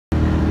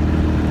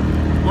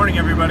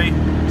morning, everybody.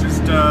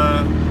 Just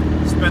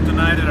spent the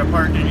night at a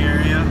parking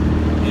area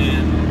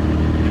in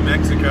New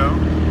Mexico,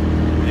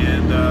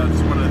 and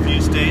it's one of the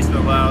few states that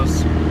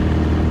allows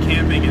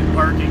camping in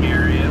parking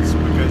areas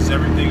because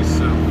everything's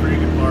so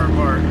freaking far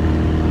apart.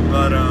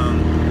 But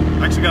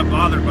I actually got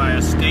bothered by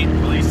a state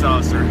police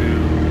officer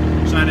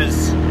who shined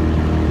his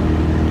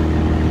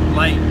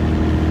light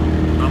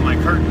on my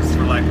curtains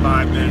for like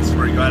 5 minutes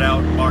before he got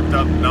out, walked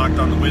up, knocked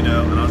on the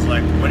window, and I was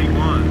like, "What do you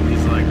want?"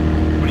 He's like,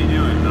 "What are you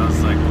doing?" And I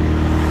was like,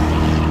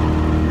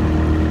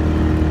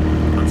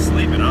 "I'm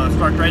sleeping." I was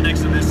parked right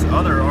next to this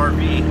other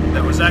RV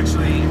that was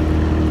actually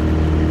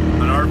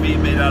an RV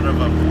made out of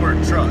a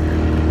Ford truck.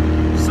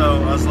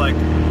 So I was like,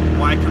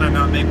 why can I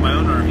not make my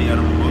own RV out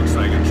of a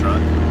Volkswagen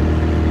truck?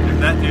 If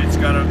that dude's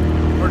got a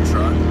Ford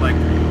truck, like,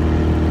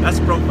 that's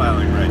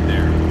profiling right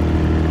there.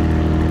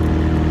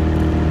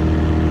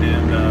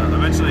 And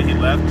eventually he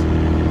left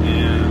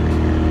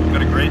and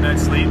got a great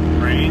night's sleep,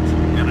 rained,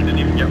 and I didn't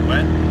even get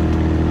wet.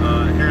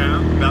 Here I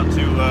am, about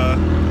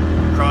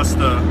to cross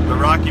the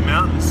Rocky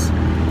Mountains.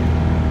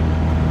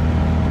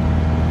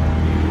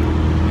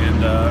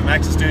 And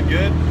Max is doing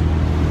good.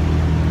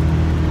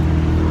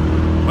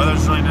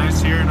 Weather's really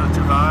nice here, not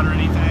too hot or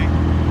anything.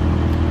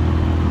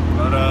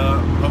 But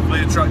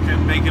hopefully the truck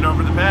can make it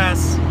over the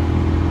pass.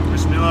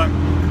 Wish me luck.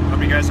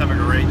 Hope you guys have a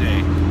great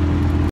day.